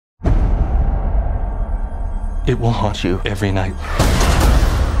It will haunt you every night.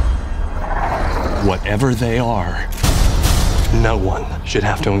 Whatever they are, no one should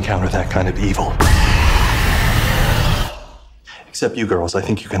have to encounter that kind of evil. Except you girls, I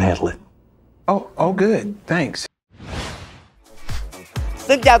think you can handle it. Oh, good. Thanks.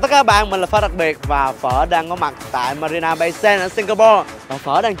 Xin chào tất cả các bạn, mình là Phở Đặc Biệt và Phở đang có mặt tại Marina Bay Sands ở Singapore và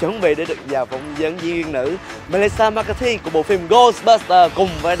Phở đang chuẩn bị để được vào phỏng vấn diễn viên nữ McCarthy của bộ phim Ghostbusters cùng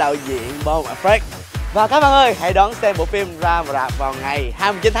với đạo diễn Bon Affleck. Và các bạn ơi, hãy đón xem bộ phim ra rạp vào ngày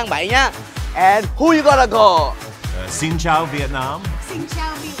 29 tháng 7 nhé. And who you gonna go? Xin chào Vietnam. Xin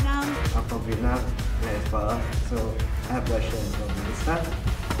chào Vietnam. I'm from Vietnam, and Phở, so I have a question from Melissa.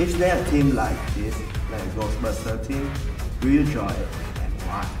 Is there a team like this, like Ghostbusters team? Do you join it, and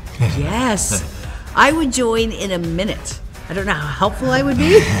why? Yes, I would join in a minute. I don't know how helpful I would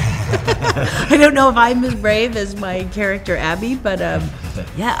be. I don't know if I'm as brave as my character Abby, but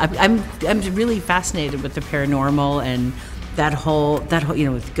yeah, I'm really fascinated with the paranormal and that whole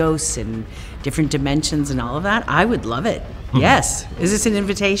with ghosts and different dimensions and all of that. I would love it. Yes. Is this an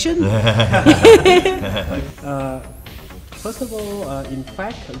invitation? First of all, in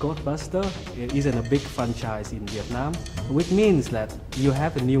fact, Ghostbusters isn't a big franchise in Vietnam, which means that you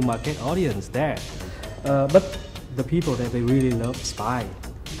have a new market audience there. But the people that they really love Spy,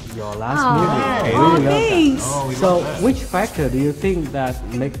 your last movie, they really love that. So, which factor do you think that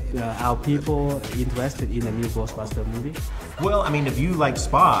make our people interested in a new Ghostbusters movie? Well, I mean, if you like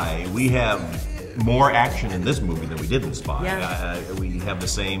Spy, we have more action in this movie than we did in Spy. Yeah. We have the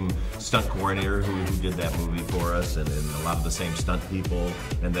same stunt coordinator who did that movie for us, and a lot of the same stunt people.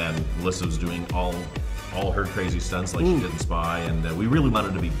 And then Melissa was doing all her crazy stunts like she did in Spy, and we really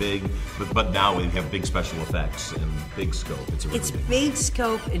wanted to be big, but now we have big special effects and big scope. It's big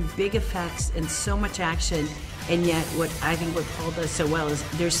scope and big effects and so much action, and yet what Paul does so well is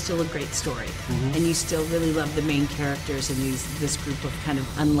there's still a great story, and you still really love the main characters and this group of kind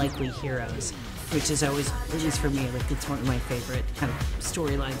of unlikely heroes, which is always, at least for me, like it's one of my favorite kind of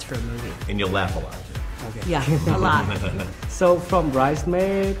storylines for a movie. And you'll laugh a lot. Okay. Yeah, a lot. So from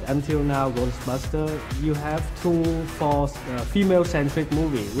Bridesmaid until now Ghostbusters, you have two female-centric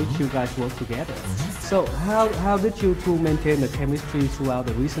movies which you guys work together. So how did you two maintain the chemistry throughout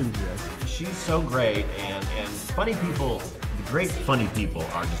the recent years? She's so great, and funny people, the great funny people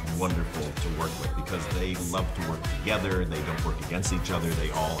are just wonderful to work with because they love to work together, they don't work against each other, they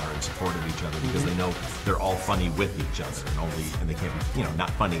all are in support of each other because they know they're all funny with each other and they can't be,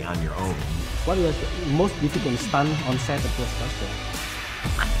 not funny on your own. What was the most difficult stunt on set of Ghostbusters?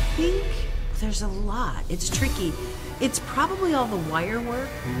 I think there's a lot. It's tricky. It's probably all the wire work,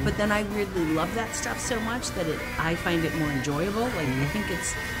 but then I weirdly love that stuff so much that I find it more enjoyable. Like I think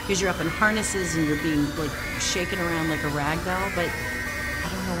it's because you're up in harnesses and you're being like shaken around like a rag doll, but I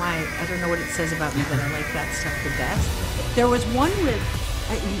don't know why. I don't know what it says about me that I like that stuff the best. There was one with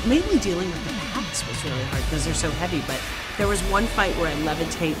mainly dealing with the packs was really hard because they're so heavy, but there was one fight where I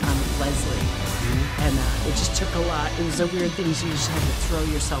levitate on Leslie, and it just took a lot. It was a weird thing. So you just had to throw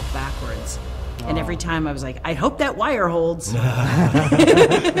yourself backwards. And every time I was like, I hope that wire holds. Who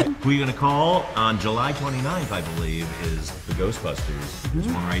you're going to call on July 29th, I believe, is the Ghostbusters. There's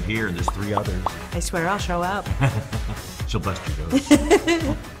one right here, and there's 3 others. I swear I'll show up. She'll bust your ghost.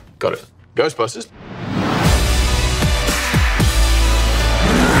 Got it. Ghostbusters.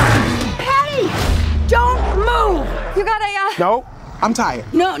 Patty! Don't move! You gotta, No, I'm tired.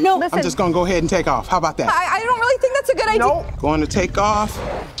 No, listen. I'm just gonna go ahead and take off. How about that? I don't really think that's a good idea. No. Going to take off.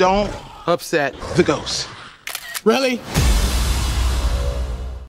 Don't upset the ghost. Really?